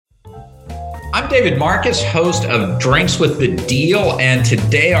I'm David Marcus, host of Drinks with the Deal, and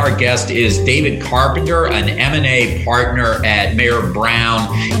today our guest is David Carpenter, an M&A partner at Mayer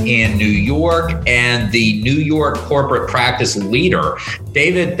Brown in New York and the New York corporate practice leader.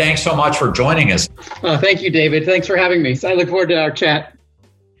 David, thanks so much for joining us. Thank you, David. Thanks for having me. I look forward to our chat.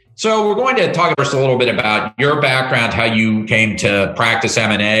 So we're going to talk first a little bit about your background, how you came to practice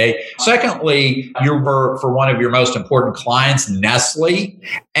M&A. Secondly, you were for one of your most important clients, Nestle.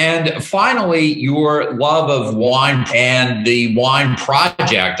 And finally, your love of wine and the wine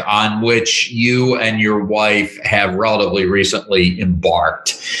project on which you and your wife have relatively recently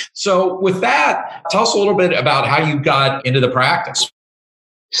embarked. So with that, tell us a little bit about how you got into the practice.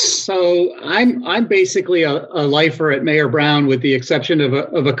 So I'm basically a lifer at Mayer Brown, with the exception of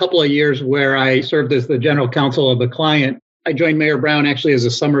a couple of years where I served as the general counsel of a client. I joined Mayer Brown actually as a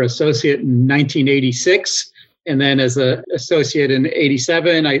summer associate in 1986, and then as an associate in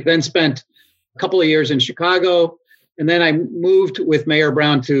 87. I then spent a couple of years in Chicago, and then I moved with Mayer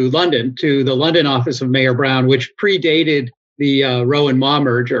Brown to London, to the London office of Mayer Brown, which predated the Rowe and Maw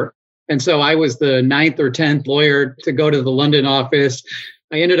merger. And so I was the 9th or 10th lawyer to go to the London office.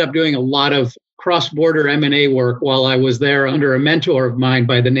 I ended up doing a lot of cross-border M&A work while I was there under a mentor of mine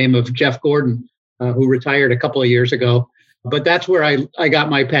by the name of Jeff Gordon, who retired a couple of years ago. But that's where I got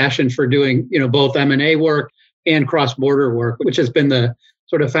my passion for doing, both M&A work and cross-border work, which has been the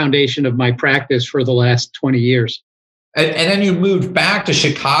sort of foundation of my practice for the last 20 years. And then you moved back to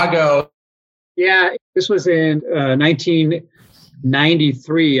Chicago. Yeah, this was in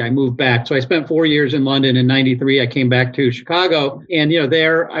 1993, I moved back. So I spent 4 years in London. In 93, I came back to Chicago. And,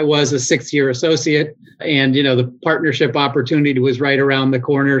 there I was a 6-year associate. And, the partnership opportunity was right around the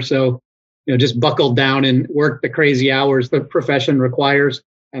corner. So, just buckled down and worked the crazy hours the profession requires.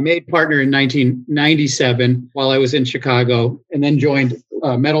 I made partner in 1997 while I was in Chicago, and then joined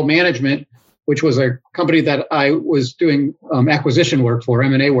Metal Management, which was a company that I was doing acquisition work for,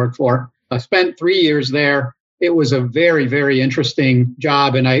 M&A work for. I spent 3 years there. It was a very, very interesting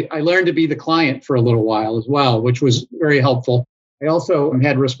job. And I learned to be the client for a little while as well, which was very helpful. I also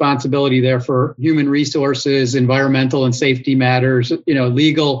had responsibility there for human resources, environmental and safety matters,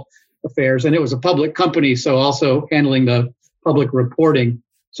 legal affairs. And it was a public company, so also handling the public reporting.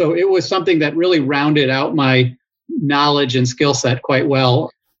 So it was something that really rounded out my knowledge and skill set quite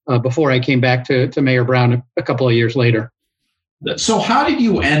well before I came back to Mayer Brown a couple of years later. So how did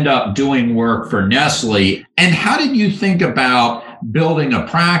you end up doing work for Nestle, and how did you think about building a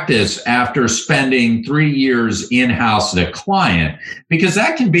practice after spending 3 years in-house at a client? Because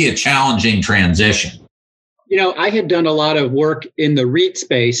that can be a challenging transition. I had done a lot of work in the REIT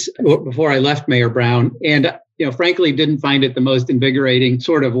space before I left Mayer Brown, and, frankly, didn't find it the most invigorating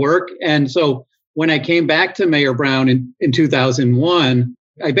sort of work. And so when I came back to Mayer Brown in 2001,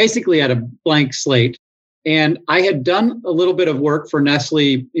 I basically had a blank slate. And I had done a little bit of work for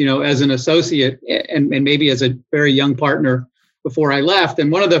Nestle, as an associate and maybe as a very young partner before I left.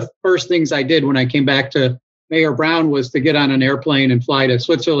 And one of the first things I did when I came back to Mayer Brown was to get on an airplane and fly to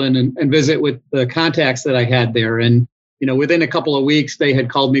Switzerland and visit with the contacts that I had there. And, within a couple of weeks, they had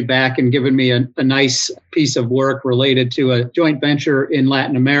called me back and given me a nice piece of work related to a joint venture in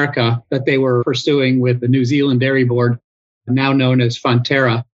Latin America that they were pursuing with the New Zealand Dairy Board, now known as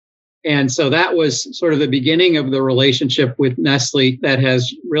Fonterra. And so that was sort of the beginning of the relationship with Nestle that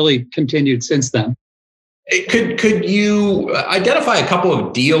has really continued since then. Could you identify a couple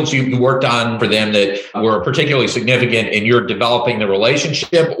of deals you worked on for them that were particularly significant in your developing the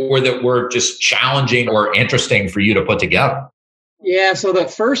relationship, or that were just challenging or interesting for you to put together? Yeah, so the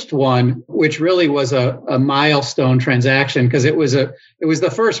first one, which really was a milestone transaction, because it was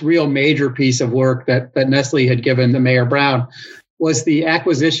the first real major piece of work that Nestle had given to Mayer Brown, was the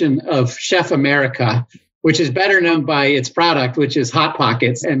acquisition of Chef America, which is better known by its product, which is Hot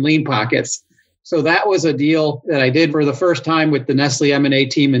Pockets and Lean Pockets. So that was a deal that I did for the first time with the Nestle M&A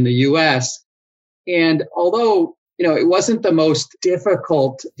team in the U.S. And although, it wasn't the most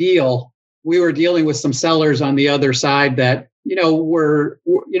difficult deal, we were dealing with some sellers on the other side that, they were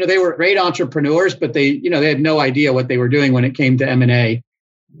great entrepreneurs, but they had no idea what they were doing when it came to M&A.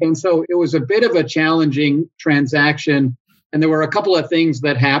 And so it was a bit of a challenging transaction. And there were a couple of things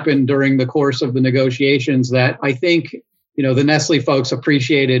that happened during the course of the negotiations that I think, the Nestle folks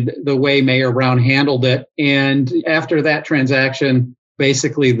appreciated the way Mayer Brown handled it. And after that transaction,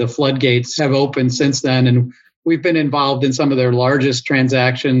 basically the floodgates have opened since then. And we've been involved in some of their largest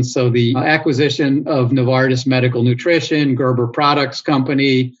transactions. So the acquisition of Novartis Medical Nutrition, Gerber Products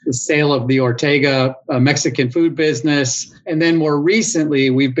Company, the sale of the Ortega Mexican food business. And then more recently,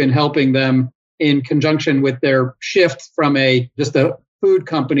 we've been helping them in conjunction with their shift from just a food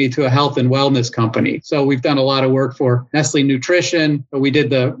company to a health and wellness company. So we've done a lot of work for Nestle Nutrition. We did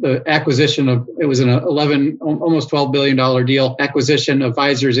the acquisition of, it was an almost $12 billion deal, acquisition of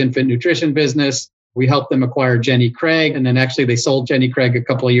Pfizer's infant nutrition business. We helped them acquire Jenny Craig, and then actually they sold Jenny Craig a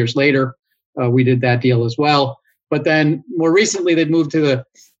couple of years later. We did that deal as well. But then more recently, they've moved to the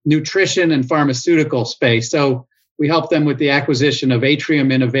nutrition and pharmaceutical space. So we helped them with the acquisition of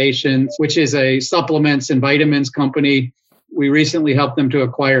Atrium Innovations, which is a supplements and vitamins company. We recently helped them to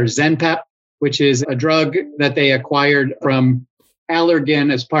acquire Zenpep, which is a drug that they acquired from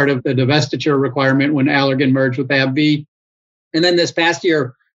Allergan as part of the divestiture requirement when Allergan merged with AbbVie. And then this past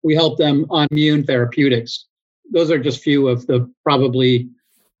year, we helped them on immune therapeutics. Those are just few of the probably,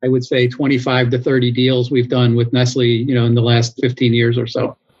 I would say, 25 to 30 deals we've done with Nestle, in the last 15 years or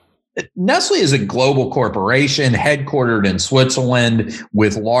so. Nestle is a global corporation headquartered in Switzerland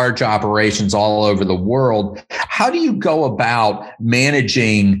with large operations all over the world. How do you go about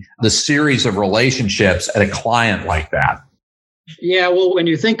managing the series of relationships at a client like that? Yeah, well, when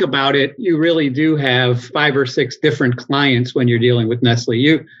you think about it, you really do have 5 or 6 different clients when you're dealing with Nestle.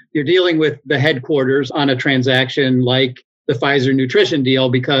 You're dealing with the headquarters on a transaction like the Pfizer nutrition deal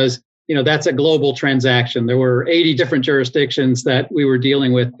because that's a global transaction. There were 80 different jurisdictions that we were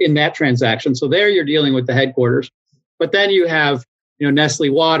dealing with in that transaction. So there you're dealing with the headquarters. But then you have, Nestle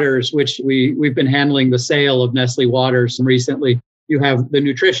Waters, which we've been handling the sale of Nestle Waters recently. You have the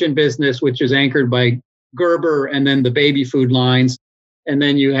nutrition business, which is anchored by Gerber and then the baby food lines. And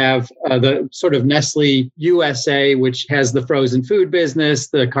then you have the sort of Nestle USA, which has the frozen food business,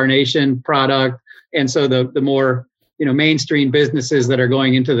 the Carnation product. And so the more mainstream businesses that are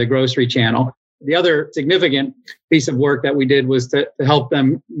going into the grocery channel. The other significant piece of work that we did was to help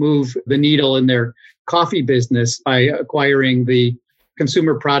them move the needle in their coffee business by acquiring the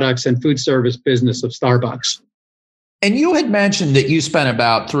consumer products and food service business of Starbucks. And you had mentioned that you spent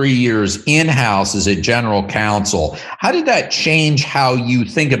about 3 years in-house as a general counsel. How did that change how you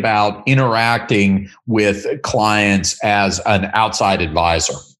think about interacting with clients as an outside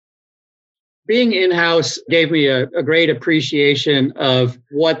advisor? Being in-house gave me a great appreciation of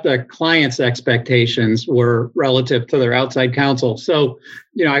what the client's expectations were relative to their outside counsel. So,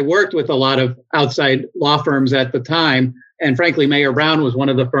 I worked with a lot of outside law firms at the time. And frankly, Mayer Brown was one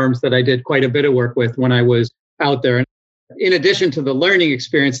of the firms that I did quite a bit of work with when I was out there. In addition to the learning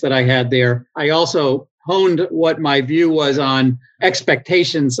experience that I had there, I also honed what my view was on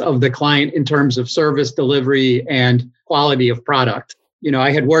expectations of the client in terms of service delivery and quality of product.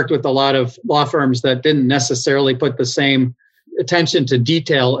 I had worked with a lot of law firms that didn't necessarily put the same attention to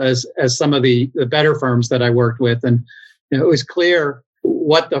detail as some of the better firms that I worked with. And it was clear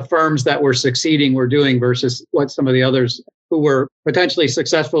what the firms that were succeeding were doing versus what some of the others who were potentially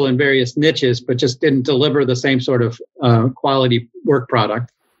successful in various niches, but just didn't deliver the same sort of quality work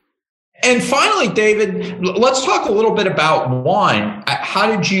product. And finally, David, let's talk a little bit about wine. How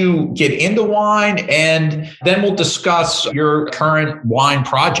did you get into wine? And then we'll discuss your current wine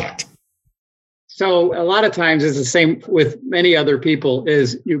project. So a lot of times it's the same with many other people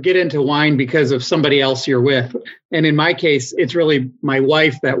is you get into wine because of somebody else you're with. And in my case, it's really my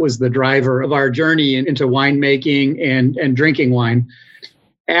wife that was the driver of our journey into winemaking and drinking wine.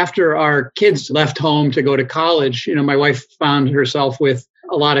 After our kids left home to go to college, my wife found herself with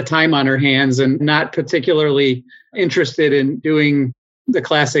a lot of time on her hands and not particularly interested in doing the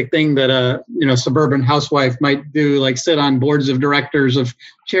classic thing that a suburban housewife might do, like sit on boards of directors of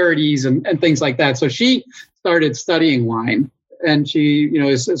charities and things like that. So she started studying wine, and she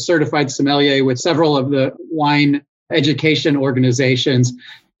is a certified sommelier with several of the wine education organizations.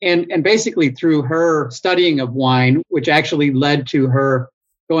 And basically through her studying of wine, which actually led to her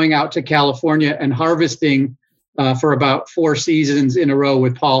going out to California and harvesting for about 4 seasons in a row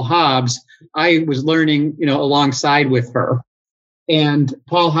with Paul Hobbs, I was learning, alongside with her. And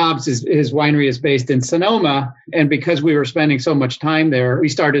Paul Hobbs, his winery is based in Sonoma. And because we were spending so much time there, we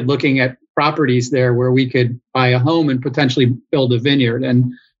started looking at properties there where we could buy a home and potentially build a vineyard.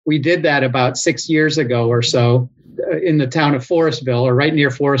 And we did that about 6 years ago or so in the town of Forestville, or right near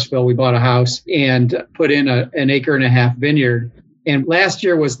Forestville. We bought a house and put in an 1.5 acre vineyard. And last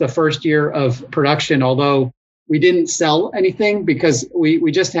year was the first year of production, although we didn't sell anything because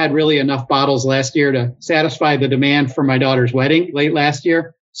we just had really enough bottles last year to satisfy the demand for my daughter's wedding late last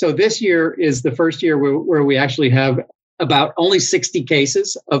year. So this year is the first year where we actually have about only 60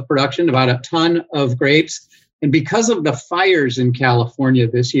 cases of production, about a ton of grapes. And because of the fires in California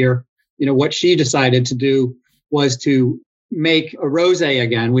this year, what she decided to do was to make a rosé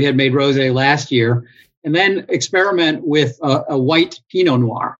again. We had made rosé last year, and then experiment with a white Pinot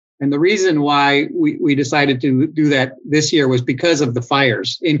Noir. And the reason why we decided to do that this year was because of the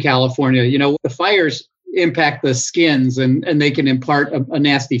fires in California. You know, the fires impact the skins and they can impart a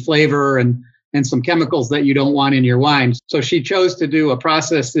nasty flavor and some chemicals that you don't want in your wine. So she chose to do a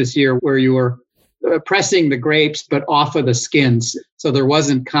process this year where you were pressing the grapes, but off of the skins. So there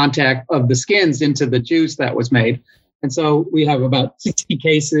wasn't contact of the skins into the juice that was made. And so we have about 60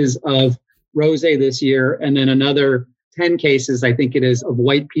 cases of rosé this year, and then another 10 cases, I think it is, of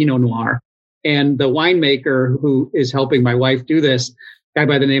white Pinot Noir. And the winemaker who is helping my wife do this, a guy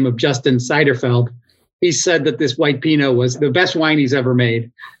by the name of Justin Seiderfeld, he said that this white Pinot was the best wine he's ever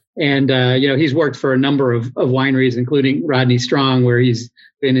made. And, he's worked for a number of wineries, including Rodney Strong, where he's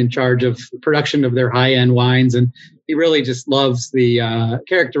been in charge of production of their high-end wines. And he really just loves the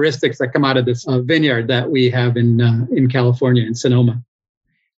characteristics that come out of this vineyard that we have in California, in Sonoma.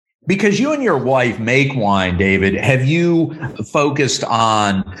 Because you and your wife make wine, David, have you focused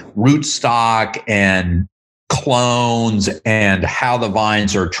on rootstock and clones and how the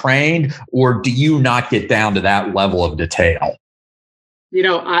vines are trained, or do you not get down to that level of detail? You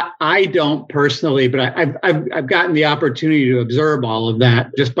know, I don't personally, but I've gotten the opportunity to observe all of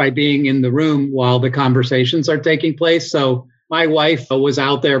that just by being in the room while the conversations are taking place. So my wife was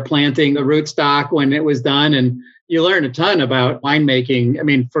out there planting the rootstock when it was done, and you learn a ton about winemaking. I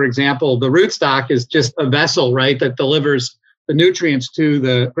mean, for example, the rootstock is just a vessel, right, that delivers the nutrients to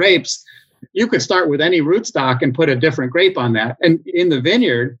the grapes. You could start with any rootstock and put a different grape on that. And in the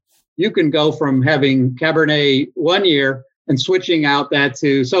vineyard, you can go from having Cabernet one year and switching out that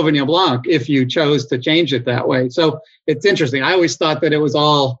to Sauvignon Blanc if you chose to change it that way. So it's interesting. I always thought that it was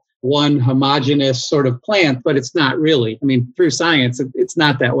all one homogeneous sort of plant, but it's not really. I mean, through science, it's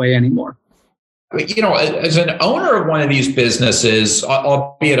not that way anymore. You know, as an owner of one of these businesses,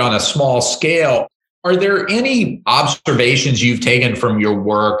 albeit on a small scale, are there any observations you've taken from your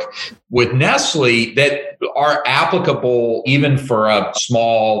work with Nestle that are applicable even for a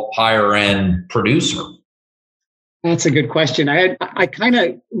small, higher end producer? That's a good question. I kind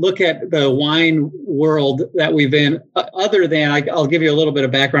of look at the wine world that we've in, other than I'll give you a little bit of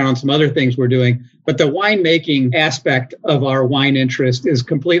background on some other things we're doing, but the winemaking aspect of our wine interest is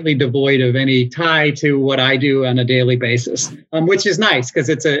completely devoid of any tie to what I do on a daily basis, which is nice because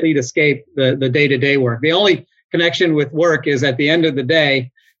it's a neat escape the day-to-day work. The only connection with work is at the end of the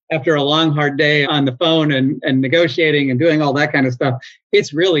day, after a long, hard day on the phone and negotiating and doing all that kind of stuff,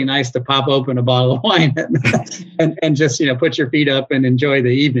 it's really nice to pop open a bottle of wine and just, put your feet up and enjoy the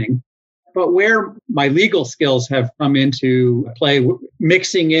evening. But where my legal skills have come into play,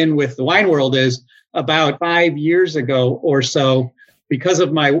 mixing in with the wine world, is about 5 years ago or so, because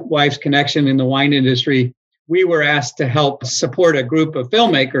of my wife's connection in the wine industry, we were asked to help support a group of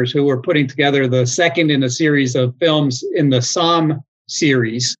filmmakers who were putting together the second in a series of films in the Somm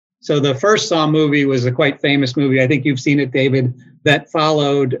series. So the first Somm movie was a quite famous movie. I think you've seen it, David, that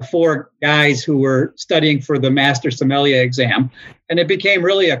followed 4 guys who were studying for the Master Sommelier exam. And it became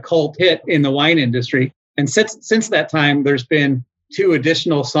really a cult hit in the wine industry. And since that time, there's been 2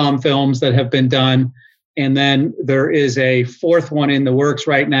 additional Somm films that have been done. And then there is a 4th one in the works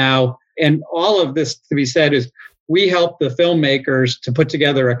right now. And all of this, to be said, is we helped the filmmakers to put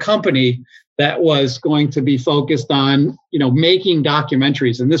together a company that was going to be focused on, making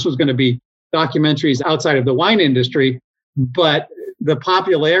documentaries. And this was going to be documentaries outside of the wine industry. But the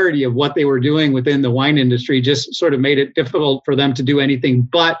popularity of what they were doing within the wine industry just sort of made it difficult for them to do anything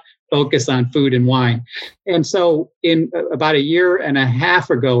but focus on food and wine. And so in about a year and a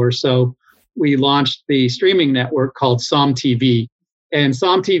half ago or so, we launched the streaming network called SommTV. And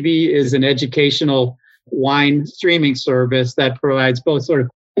SommTV is an educational wine streaming service that provides both sort of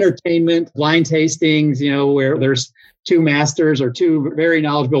entertainment, wine tastings, where there's 2 masters or 2 very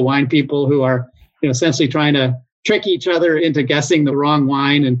knowledgeable wine people who are, essentially trying to trick each other into guessing the wrong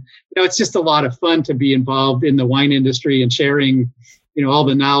wine. And, it's just a lot of fun to be involved in the wine industry and sharing, all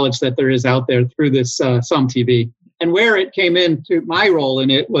the knowledge that there is out there through this SommTV. And where it came into my role in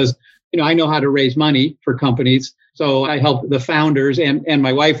it was, I know how to raise money for companies. So I help the founders and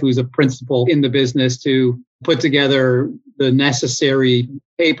my wife, who's a principal in the business, to put together the necessary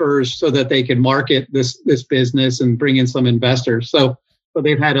papers so that they can market this business and bring in some investors. So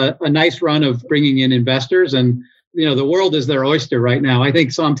they've had a nice run of bringing in investors, and the world is their oyster right now. I think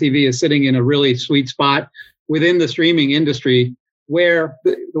SommTV is sitting in a really sweet spot within the streaming industry, where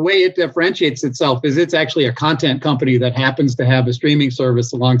the way it differentiates itself is it's actually a content company that happens to have a streaming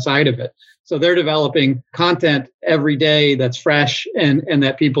service alongside of it. So they're developing content every day that's fresh and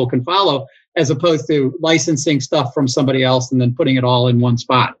that people can follow, as opposed to licensing stuff from somebody else and then putting it all in one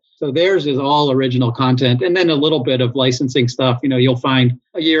spot. So theirs is all original content, and then a little bit of licensing stuff. You'll find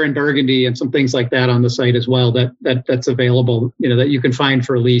a year in Burgundy and some things like that on the site as well that's available, that you can find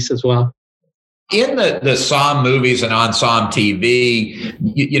for lease as well. In the Somm movies and on SommTV,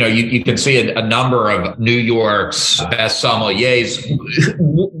 you can see a number of New York's best sommeliers.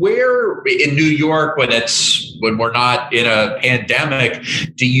 Where in New York, when we're not in a pandemic,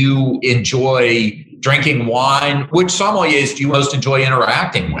 do you enjoy drinking wine? Which sommeliers do you most enjoy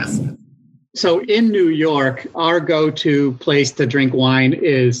interacting with? So in New York, our go-to place to drink wine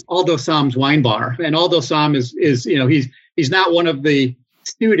is Aldo Somm's wine bar. And Aldo Somm is he's not one of the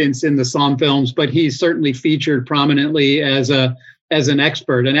students in the Somm films, but he's certainly featured prominently as an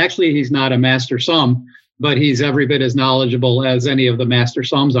expert. And actually, he's not a master somm, but he's every bit as knowledgeable as any of the master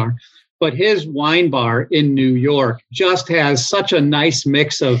somms are. But his wine bar in New York just has such a nice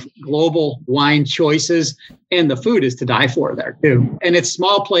mix of global wine choices, and the food is to die for there too. And it's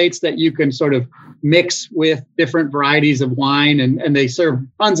small plates that you can sort of mix with different varieties of wine, and they serve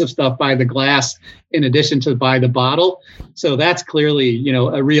tons of stuff by the glass in addition to by the bottle. So that's clearly,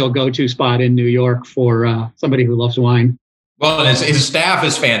 a real go-to spot in New York for somebody who loves wine. Well, and his staff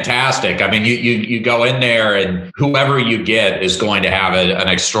is fantastic. I mean, you go in there and whoever you get is going to have an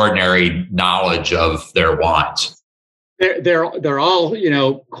extraordinary knowledge of their wines. They're all,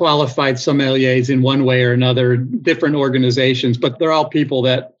 qualified sommeliers in one way or another, different organizations, but they're all people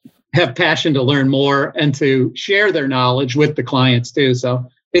that have passion to learn more and to share their knowledge with the clients too. So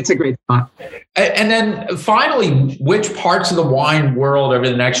it's a great spot. And then finally, which parts of the wine world over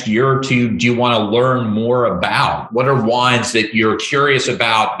the next year or two do you want to learn more about? What are wines that you're curious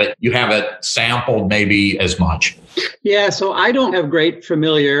about, but you haven't sampled maybe as much? Yeah, so I don't have great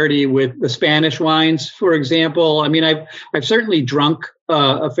familiarity with the Spanish wines, for example. I mean, I've certainly drunk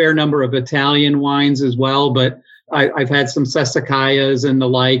a fair number of Italian wines as well, but I've had some Sassicaillas and the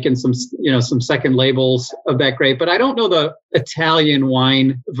like, and some second labels of that grape, but I don't know the Italian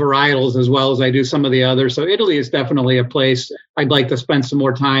wine varietals as well as I do some of the others. So Italy is definitely a place I'd like to spend some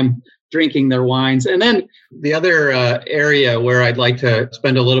more time drinking their wines. And then the other area where I'd like to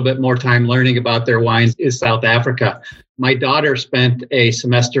spend a little bit more time learning about their wines is South Africa. My daughter spent a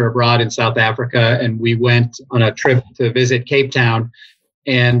semester abroad in South Africa, and we went on a trip to visit Cape Town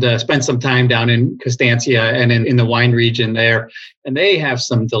and spent some time down in Constancia and in the wine region there. And they have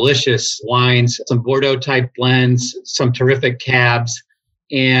some delicious wines, some Bordeaux-type blends, some terrific cabs.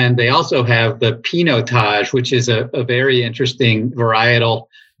 And they also have the Pinotage, which is a very interesting varietal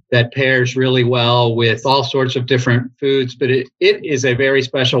that pairs really well with all sorts of different foods. But it is a very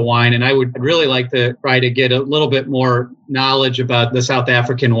special wine. And I would really like to try to get a little bit more knowledge about the South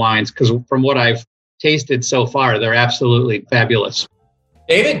African wines, because from what I've tasted so far, they're absolutely fabulous.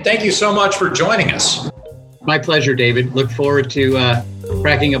 David, thank you so much for joining us. My pleasure, David. Look forward to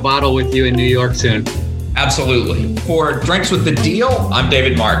cracking a bottle with you in New York soon. Absolutely. For Drinks with the Deal, I'm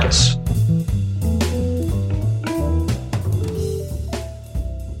David Marcus.